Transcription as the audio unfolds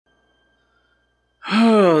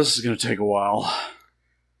Oh, this is going to take a while.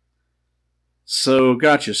 So,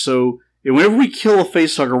 gotcha. So, whenever we kill a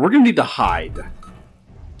facehugger, we're going to need to hide.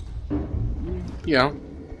 Yeah,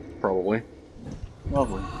 probably.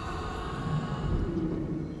 Lovely.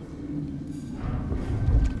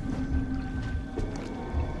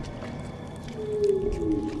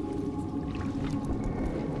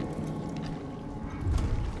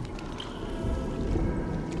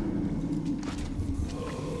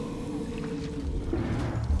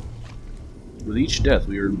 With each death,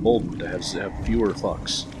 we are emboldened to have fewer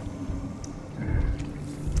fucks.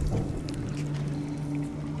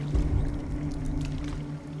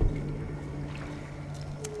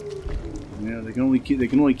 Yeah, they can only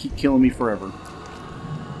keep killing me forever.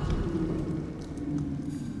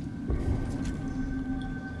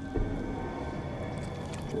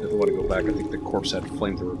 I definitely want to go back. I think the corpse had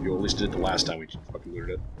flamethrower fuel. At least it did the last time we fucking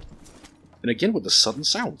looted it. And again with the sudden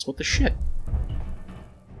silence. What the shit?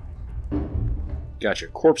 Gotcha.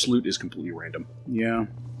 Corpse loot is completely random. Yeah.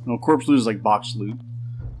 No, corpse loot is like box loot.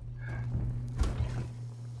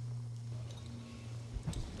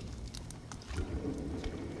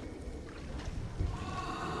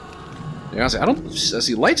 Yeah, honestly, I don't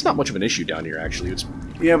see light's not much of an issue down here. Actually, it's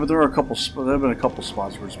Yeah, but there have been a couple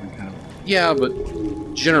spots where it's been kind of. yeah, but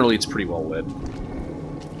generally it's pretty well lit.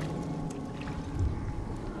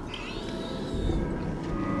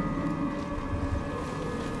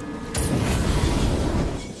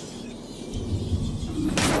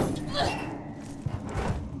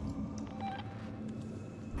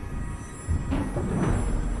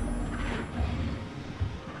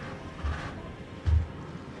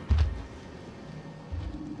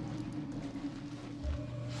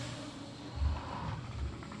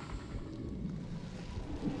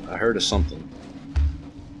 I heard of something.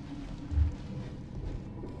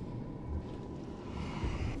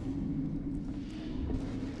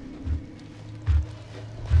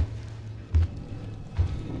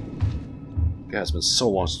 God, it's been so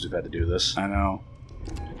long since we've had to do this. I know.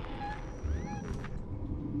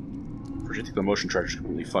 First, I think the motion tracker is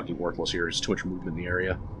completely fucking worthless here. There's too much movement in the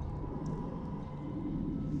area.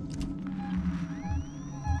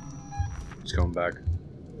 He's coming back.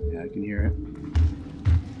 Yeah, I can hear it.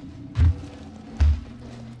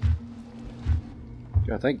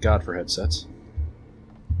 God, thank God for headsets.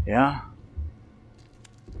 Yeah.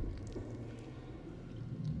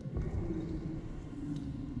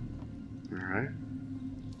 Alright.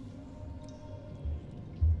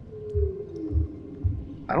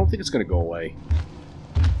 I don't think it's going to go away.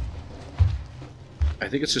 I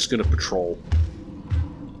think it's just going to patrol.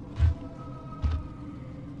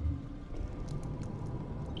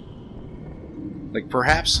 Like,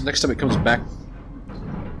 perhaps next time it comes back...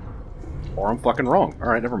 Or I'm fucking wrong.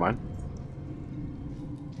 Alright, never mind.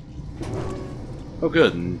 Oh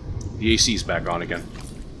good, and the AC's back on again.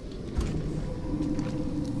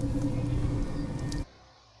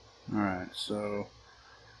 Alright, so...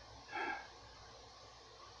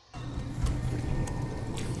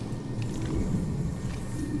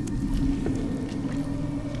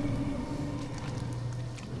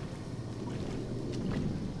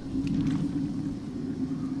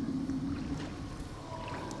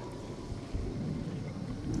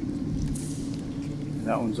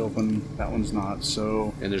 That one's open, that one's not,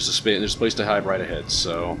 so... And there's a place to hide right ahead,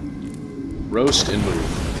 so... Roast and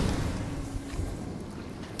move.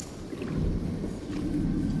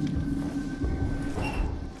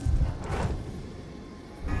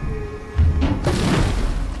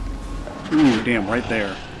 Ooh, damn, right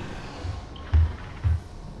there.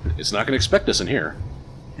 It's not going to expect us in here.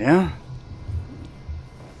 Yeah?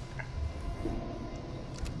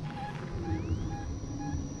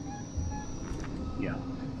 Yeah,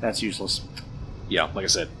 that's useless. Yeah, like I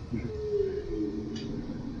said.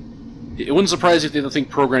 It wouldn't surprise you if they had the thing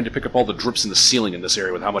programmed to pick up all the drips in the ceiling in this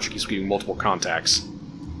area with how much it keeps getting multiple contacts.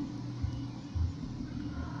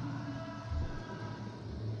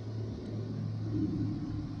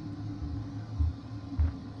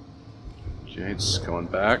 Okay, it's coming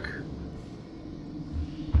back.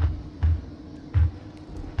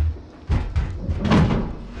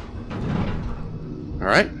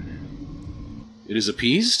 Alright. It is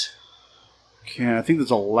appeased. Okay, I think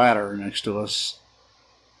there's a ladder next to us.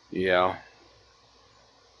 Yeah.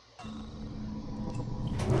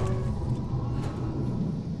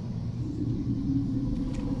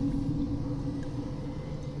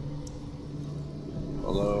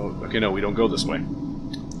 Although, okay, no, we don't go this way.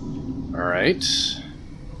 Alright.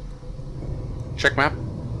 Check map.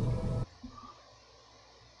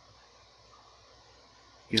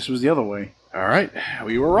 Guess it was the other way. Alright,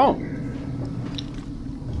 we were wrong.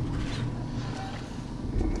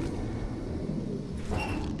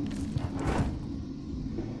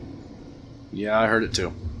 Yeah, I heard it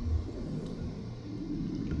too.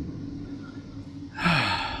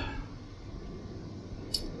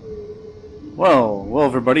 Well,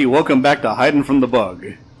 everybody, welcome back to Hiding from the Bug.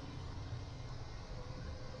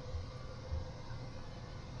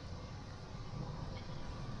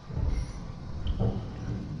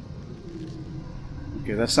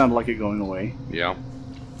 Okay, that sounded like it going away. Yeah.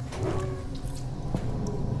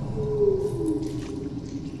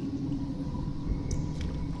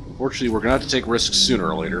 Unfortunately, we're gonna have to take risks sooner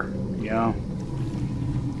or later. Yeah.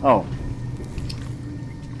 Oh.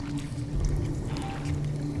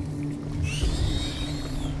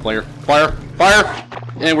 Fire! Fire! Fire!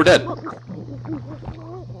 And we're dead.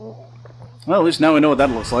 Well, at least now we know what that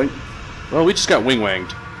looks like. Well, we just got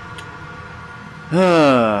wing-wanged.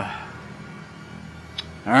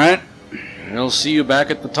 Alright. And I'll see you back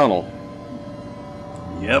at the tunnel.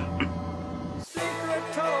 Yep. Secret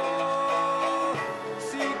tunnel,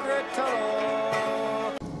 secret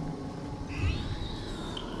tunnel.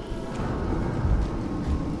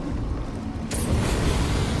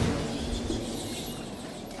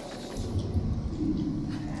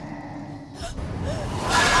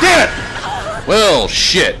 Damn it! Well,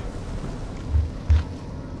 shit.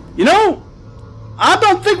 You know, I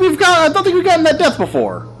don't think we've gotten that death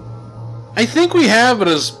before. I think we have, but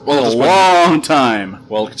as well, A long time.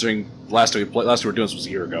 well, considering last time we were doing this was a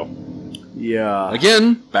year ago. Yeah.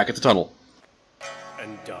 Again, back at the tunnel.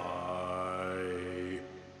 And die.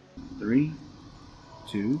 3,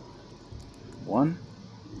 2, 1.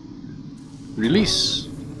 Release.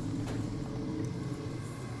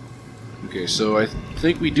 Okay, so I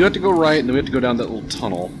think we do have to go right, and then we have to go down that little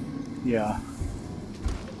tunnel. Yeah.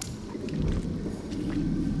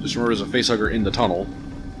 Just remember, there's a facehugger in the tunnel.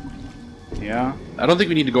 Yeah. I don't think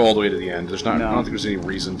we need to go all the way to the end. There's not. No. I don't think there's any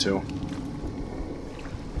reason to.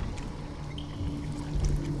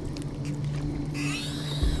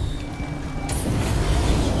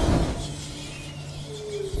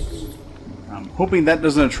 I'm hoping that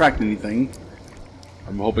doesn't attract anything.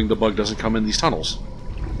 I'm hoping the bug doesn't come in these tunnels.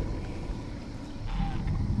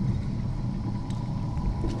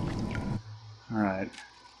 Alright.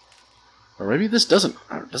 Or maybe this doesn't.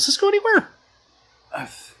 Does this go anywhere?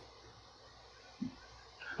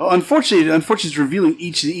 Well, unfortunately, it's revealing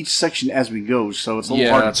each section as we go, so it's a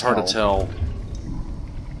little hard to tell. hard to tell.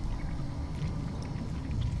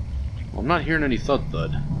 Well, I'm not hearing any thud.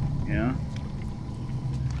 Yeah.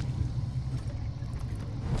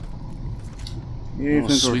 Yeah, Oh,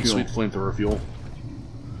 sweet flamethrower fuel.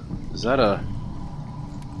 Is that a...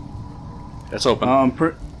 That's open. I'm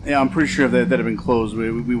pretty sure if that had been closed,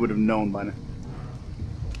 we would have known by now.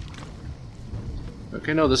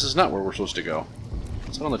 Okay, no, this is not where we're supposed to go.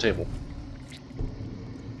 What's that on the table?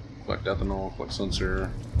 Collect ethanol, collect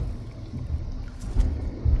sensor.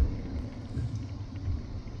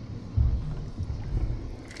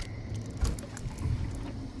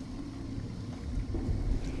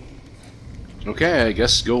 Okay, I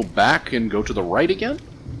guess go back and go to the right again?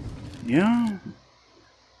 Yeah.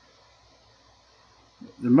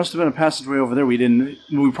 There must have been a passageway over there we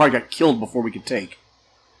probably got killed before we could take.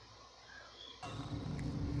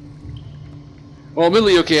 Well,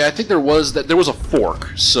 admittedly, okay, I think there was a fork,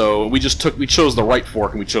 so we chose the right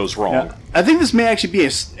fork and we chose wrong. Yeah. I think this may actually be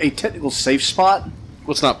a technical safe spot.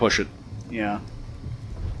 Let's not push it. Yeah.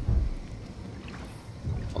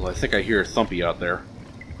 Although I think I hear Thumpy out there.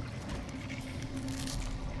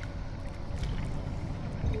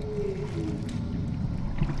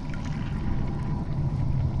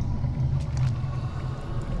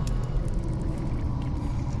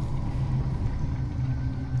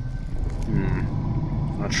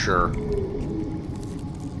 Not sure.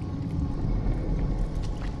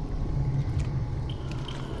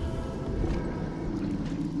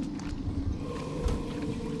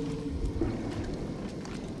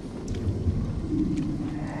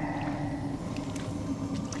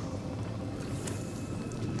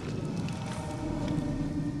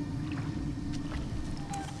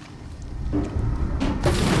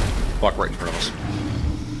 Fuck, right in front of us.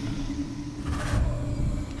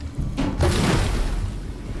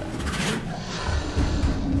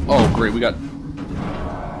 Oh, great, we got...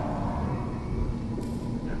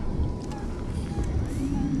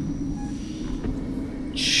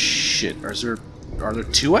 Shit, are there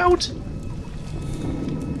two out?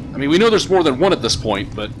 I mean, we know there's more than one at this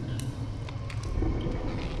point, but...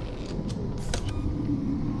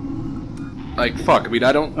 Like, fuck, I mean,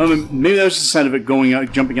 I don't... Maybe that was just a sign of it going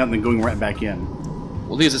out, jumping out, and then going right back in.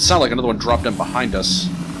 Well, these, it sounded like another one dropped in behind us.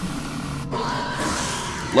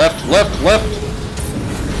 Left, left, left!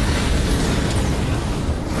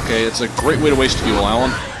 Okay, it's a great way to waste fuel,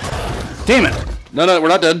 Alan. Damn it! No, no, we're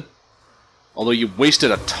not dead. Although you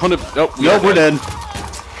wasted a ton of... Oh, Nope, we're dead.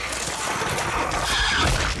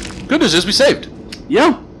 Good news is we saved.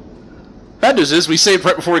 Yeah. Bad news is we saved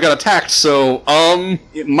right before we got attacked, so,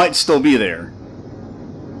 It might still be there.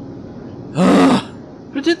 But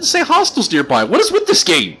it didn't say hostiles nearby. What is with this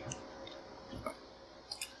game?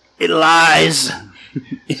 It lies.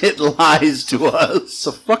 It lies to us. It's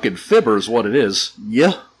a fucking fibber is what it is.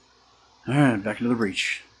 Yeah. Alright, back into the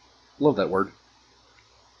breach. Love that word.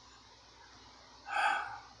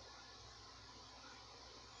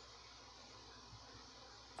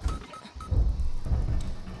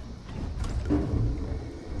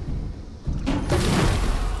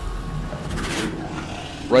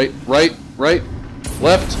 Right, right, right.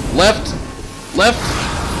 Left, left, left.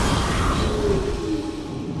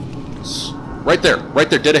 Right there,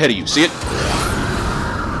 dead ahead of you. See it?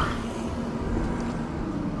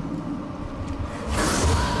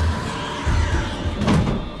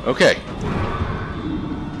 Okay.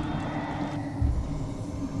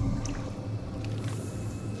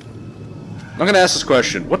 I'm gonna ask this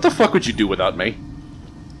question. What the fuck would you do without me?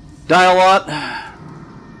 Die a lot.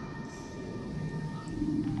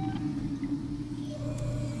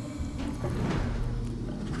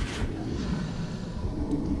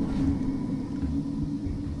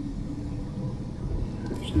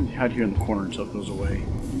 Hide here in the corner until it goes away.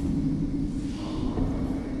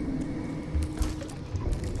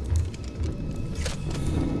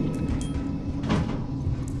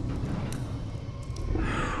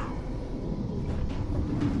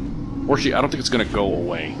 Fortunately, I don't think it's gonna go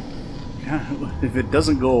away. If it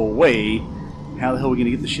doesn't go away, how the hell are we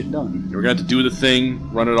gonna get this shit done? We're gonna have to do the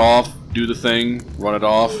thing, run it off, do the thing, run it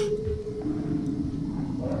off.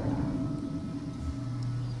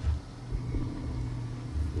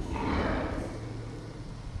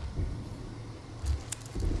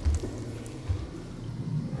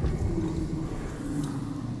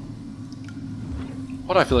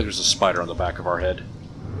 Why do I feel like there's a spider on the back of our head?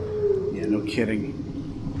 Yeah, no kidding.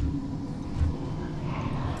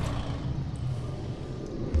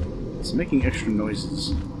 It's making extra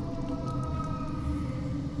noises.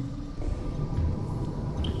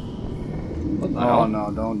 What the Oh hell?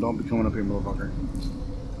 no, don't be coming up here, motherfucker.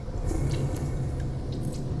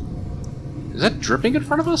 Is that dripping in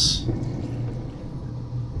front of us?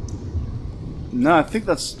 No, I think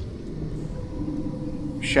that's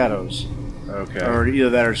shadows. Okay. Or either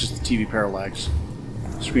that or it's just the TV parallax.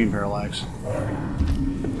 Screen parallax.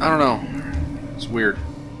 I don't know. It's weird.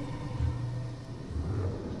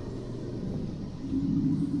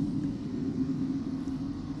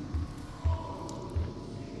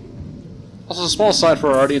 Also, a small aside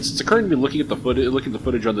for our audience, it's occurring to me looking at the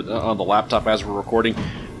footage on the laptop as we're recording.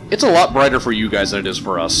 It's a lot brighter for you guys than it is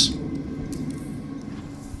for us.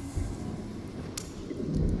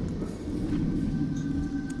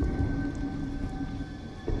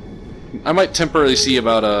 I might temporarily see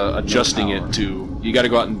about adjusting it to. You got to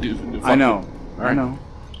go out and do. I know. All right. I know.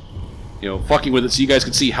 You know, fucking with it so you guys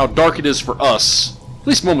can see how dark it is for us, at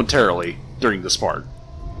least momentarily, during this part.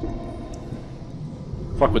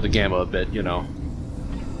 Fuck with the gamma a bit, you know.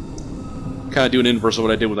 Kind of do an inverse of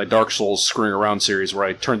what I did with my Dark Souls Screwing Around series, where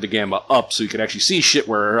I turned the gamma up so you could actually see shit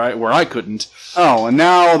where I couldn't. Oh, and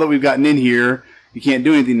now that we've gotten in here, you can't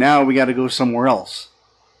do anything. Now we got to go somewhere else.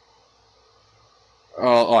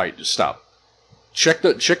 Alright, just stop. Check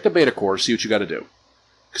the beta core, see what you got to do.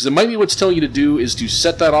 Because it might be what's telling you to do is to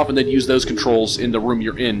set that off and then use those controls in the room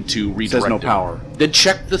you're in to redirect It says no it. power. Then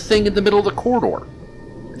check the thing in the middle of the corridor.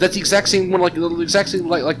 That's the exact same one, like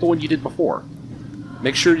the one you did before.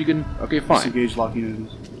 Make sure you can. Okay, fine. Disengage locking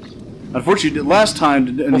units. Unfortunately, last time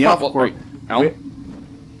in the alpha core, wait,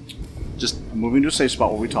 Alan? Just moving to a safe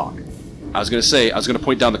spot where we talk. I was gonna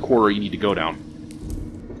point down the corridor you need to go down.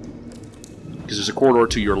 Because there's a corridor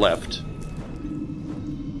to your left.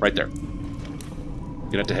 Right there. You're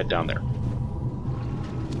gonna have to head down there.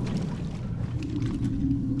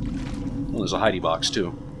 Oh, there's a hidey box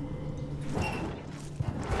too.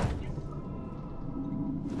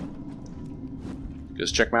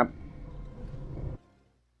 Just check map.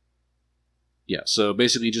 Yeah, so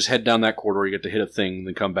basically you just head down that corridor, you get to hit a thing,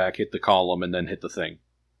 then come back, hit the column, and then hit the thing.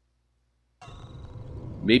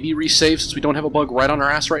 Maybe resave since we don't have a bug right on our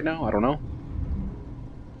ass right now? I don't know.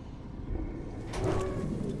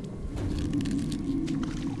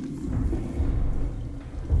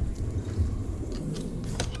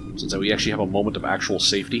 Since we actually have a moment of actual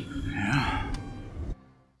safety. Yeah.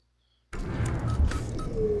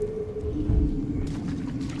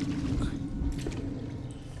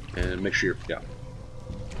 And make sure you're... yeah.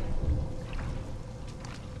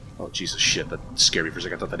 Oh, Jesus, shit. That scared me for a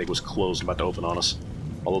second. I thought that egg was closed, about to open on us.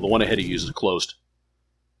 Although the one ahead of you is closed.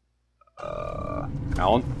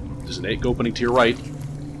 Alan, there's an egg opening to your right.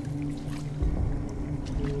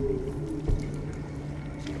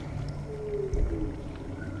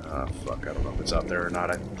 Fuck, I don't know if it's out there or not.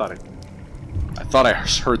 I thought I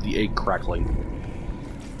heard the egg crackling.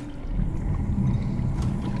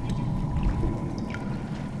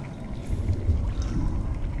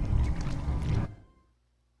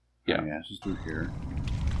 Yeah. Yeah, it's just through here.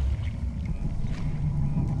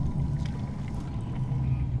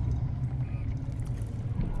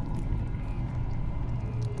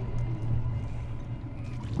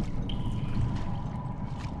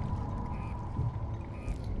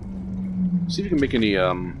 See if you can make any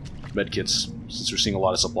med kits, since we're seeing a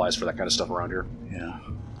lot of supplies for that kind of stuff around here. Yeah.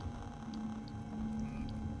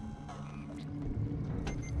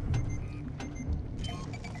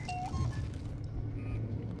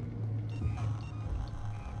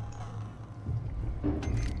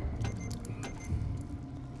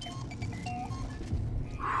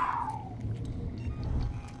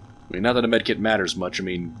 I mean, not that a med kit matters much. I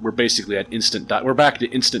mean, we're basically at instant die. We're back to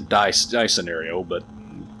instant die scenario, but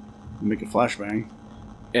Make a flashbang.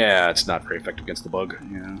 yeah, it's not very effective against the bug.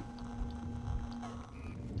 Yeah.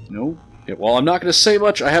 Nope. Yeah, well, I'm not going to say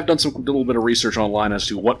much. I have done some little bit of research online as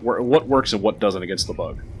to what works and what doesn't against the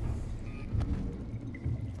bug.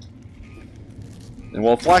 And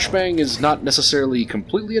while flashbang is not necessarily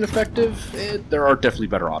completely ineffective, there are definitely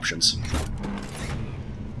better options.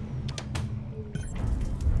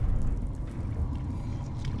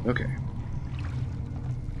 Okay.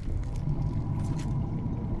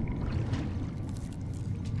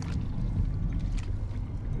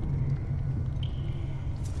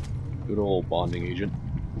 Good old bonding agent.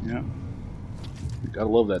 Yeah. Gotta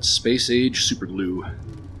love that space age super glue.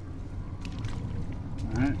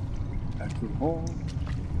 Alright. Back to the hole.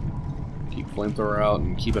 Keep flamethrower out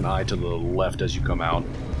and keep an eye to the left as you come out.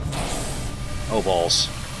 Oh, balls.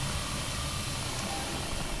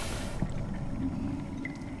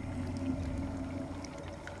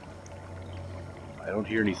 I don't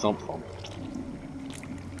hear any thump thump.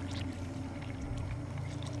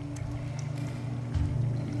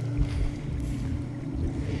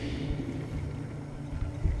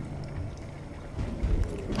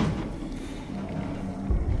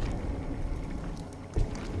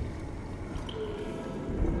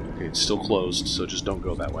 Okay, it's still closed, so just don't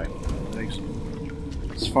go that way. Thanks.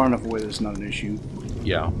 It's far enough away that it's not an issue.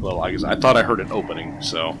 Yeah, well, I guess I thought I heard an opening,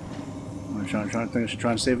 so I'm trying to think I should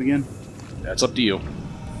try and save again. that's up to you.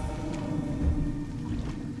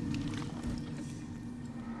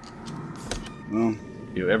 Well,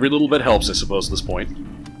 You know, every little bit helps, I suppose, at this point.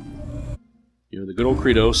 You know, the good old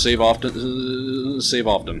credo, save often, save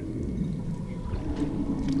often.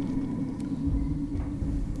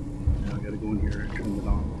 I gotta go in here and turn it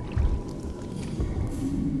on.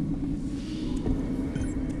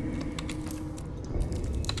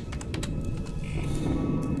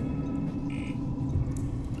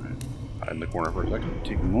 Hide in the corner for a second.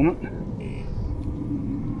 Take a moment.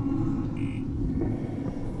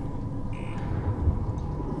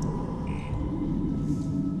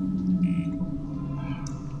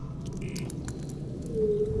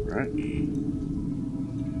 Alright.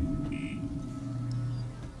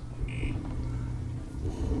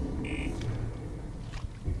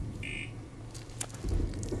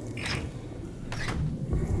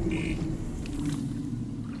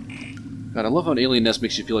 God, I love how an alien nest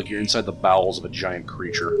makes you feel like you're inside the bowels of a giant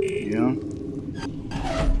creature. Yeah.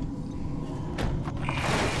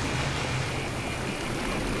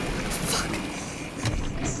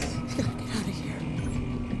 Get out of here.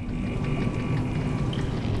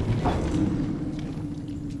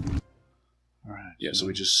 Alright. Yeah, so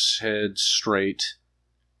we just head straight,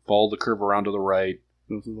 follow the curve around to the right.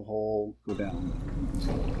 Go through the hole, go down.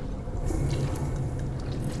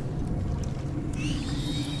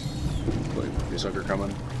 Facehugger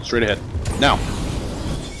coming. Straight ahead. Now!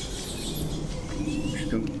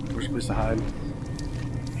 Where's the place to hide?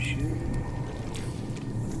 Shit.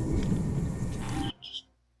 Just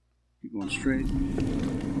keep going straight.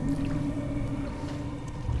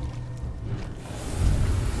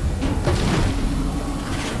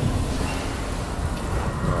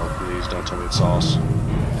 Oh, please don't tell me it's sauce.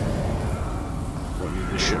 Don't need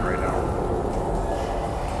this shit right now.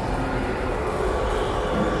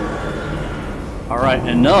 Alright,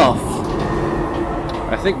 enough!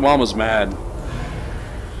 I think Mama's mad.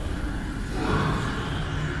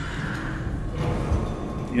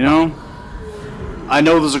 You know? I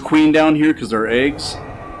know there's a queen down here because there are eggs.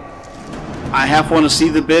 I half want to see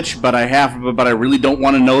the bitch, but I really don't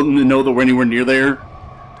want to know that we're anywhere near there.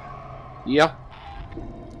 Yeah.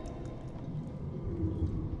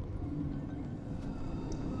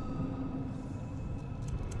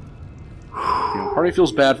 Part of me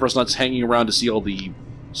feels bad for us not just hanging around to see all the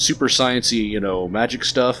super sciencey, you know, magic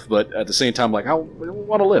stuff, but at the same time, like, I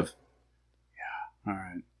want to live. Yeah. All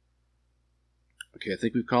right. Okay, I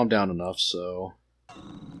think we've calmed down enough, so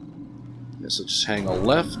guess let's just hang a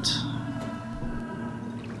left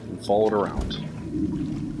and follow it around.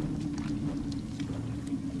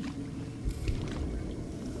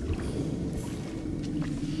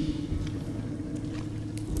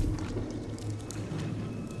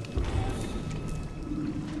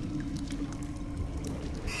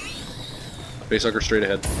 Facehugger straight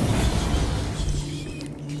ahead.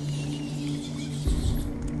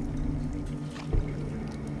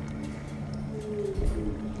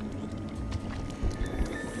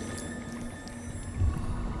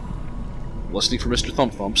 Listening for Mr.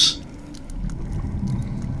 Thump Thumps.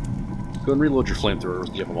 Go ahead and reload your flamethrower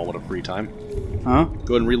if you have a moment of free time. Huh?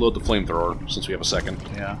 Go ahead and reload the flamethrower since we have a second.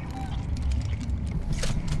 Yeah.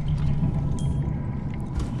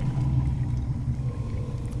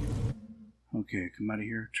 Okay, come out of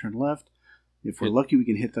here, turn left. If we're lucky, we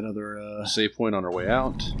can hit that other... Save point on our way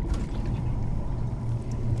out.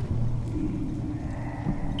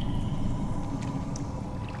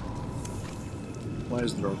 Why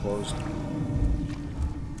is the door closed?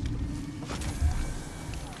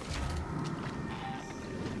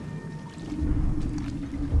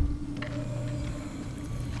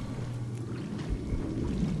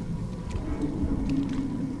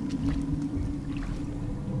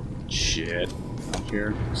 Shit. Up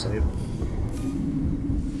here, save.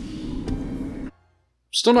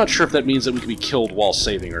 Still not sure if that means that we can be killed while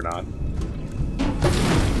saving or not.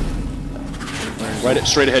 Right,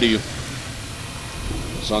 straight ahead of you.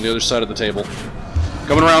 It's on the other side of the table.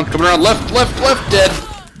 Coming around, left, dead!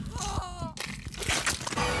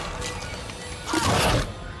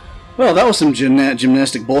 Well, that was some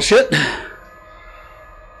gymnastic bullshit.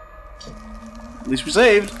 At least we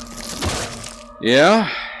saved. Yeah.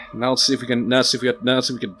 Now let's see if we can. Now let's see if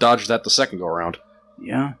we can dodge that the second go around.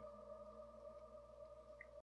 Yeah.